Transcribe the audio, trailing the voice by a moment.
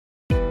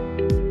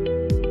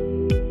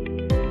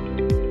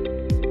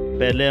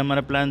पहले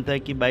हमारा प्लान था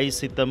कि 22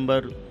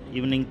 सितंबर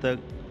इवनिंग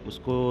तक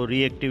उसको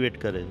रीएक्टिवेट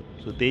करें।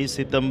 23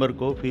 सितंबर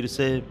को फिर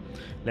से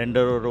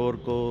लैंडर और रोवर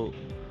को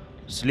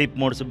स्लीप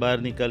मोड से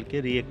बाहर निकाल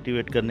के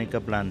रीएक्टिवेट करने का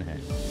प्लान है।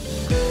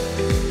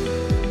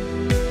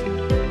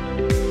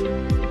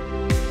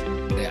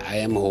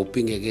 I am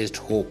hoping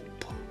against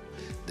hope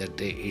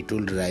that it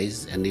will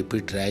rise, and if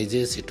it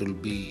rises, it will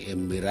be a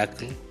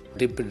miracle.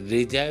 If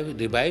it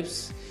revives,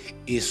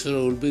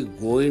 ISRO will be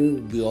going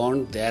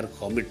beyond their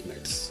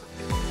commitments.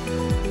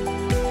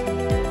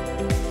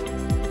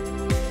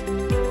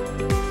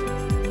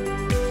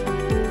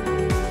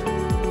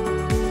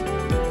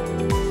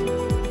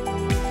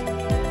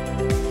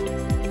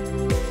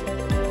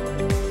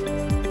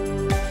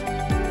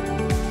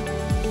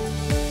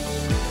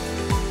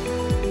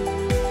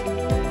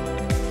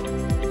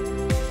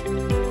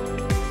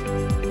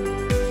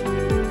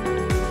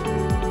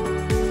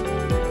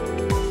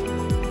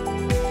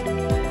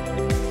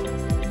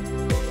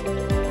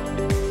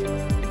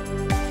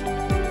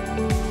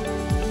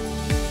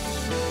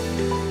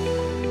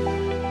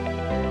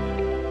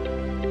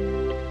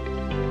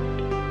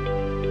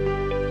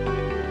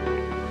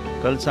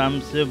 कल शाम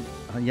से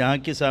यहाँ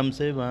की शाम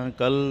से वहाँ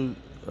कल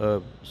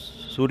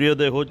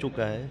सूर्योदय हो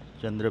चुका है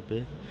चंद्र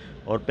पे,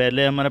 और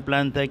पहले हमारा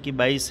प्लान था कि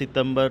 22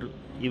 सितंबर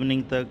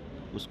इवनिंग तक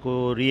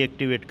उसको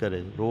रीएक्टिवेट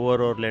करें,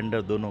 रोवर और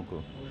लैंडर दोनों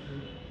को।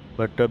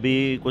 बट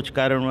अभी कुछ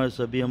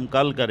कारणवश अभी हम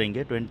कल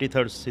करेंगे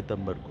 23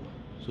 सितंबर को।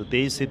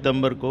 23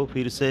 सितंबर को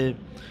फिर से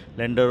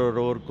लैंडर और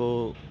रोवर को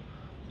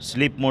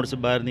स्लीप मोड से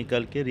बाहर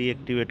निकाल के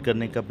रीएक्टिवेट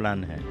करने का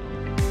प्लान है।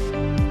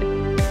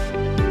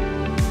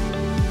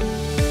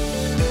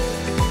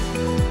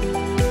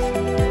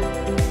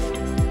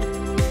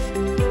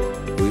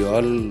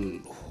 All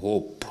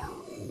hope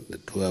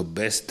to our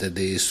best that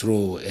the ISRO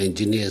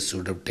engineers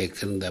would have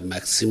taken the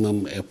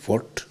maximum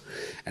effort,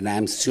 and I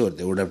am sure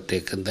they would have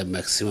taken the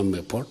maximum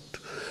effort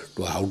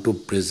to how to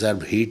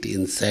preserve heat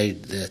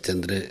inside the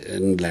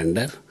Chandrayaan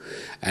lander.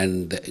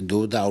 And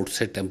though the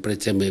outside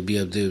temperature may be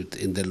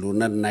in the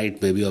lunar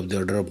night may be of the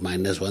order of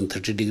minus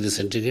 130 degrees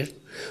centigrade,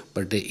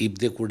 but if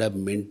they could have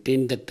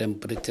maintained the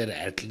temperature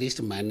at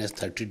least minus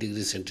 30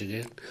 degrees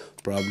centigrade,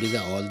 probably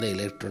all the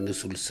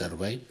electronics will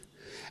survive.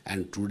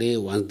 And today,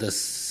 once the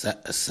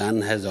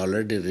sun has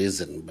already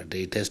risen, but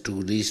it has to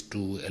reach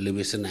to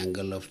elevation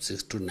angle of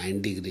 6 to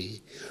 9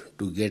 degrees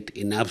to get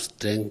enough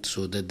strength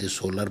so that the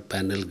solar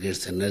panel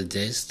gets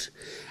energized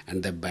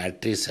and the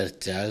batteries are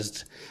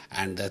charged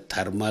and the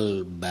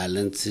thermal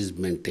balance is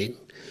maintained.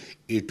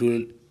 It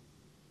will,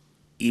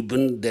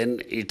 even then,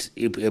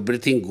 if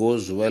everything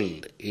goes well,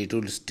 it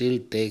will still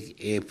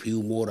take a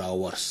few more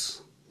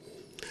hours.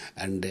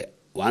 And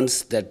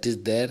once that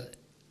is there,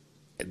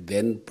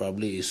 then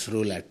probably ISRO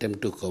will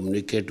attempt to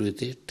communicate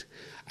with it.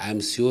 I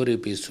am sure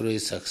if ISRO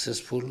is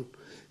successful,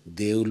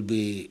 they will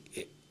be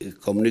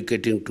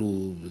communicating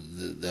to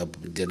the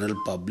general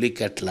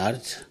public at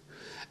large.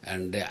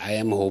 And I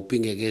am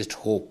hoping against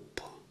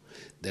hope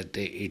that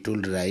it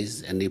will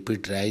rise. And if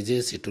it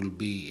rises, it will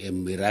be a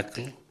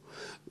miracle.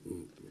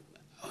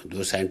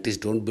 Those scientists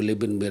don't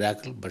believe in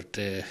miracle, but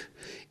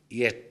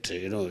yet,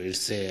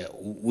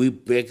 we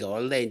make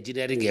all the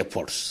engineering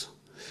efforts.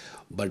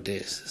 But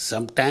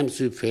sometimes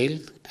we fail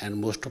and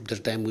most of the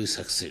time we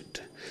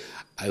succeed.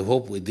 I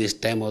hope with this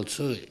time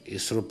also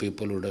ISRO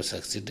people would have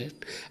succeeded,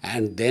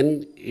 and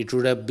then it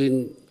would have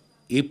been,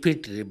 if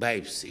it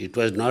revives, it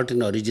was not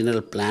an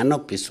original plan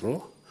of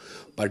ISRO,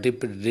 but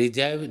if it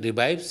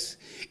revives,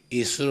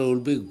 ISRO will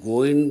be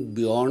going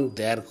beyond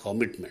their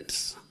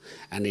commitments.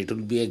 And it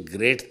will be a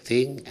great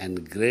thing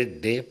and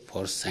great day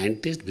for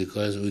scientists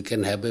because we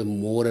can have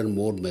more and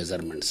more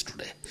measurements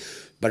today.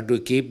 But we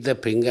keep the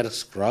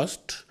fingers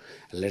crossed.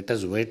 Let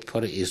us wait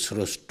for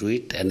ISRO's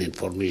tweet and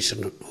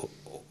information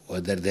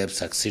whether they have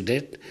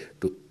succeeded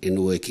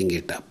in waking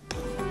it up.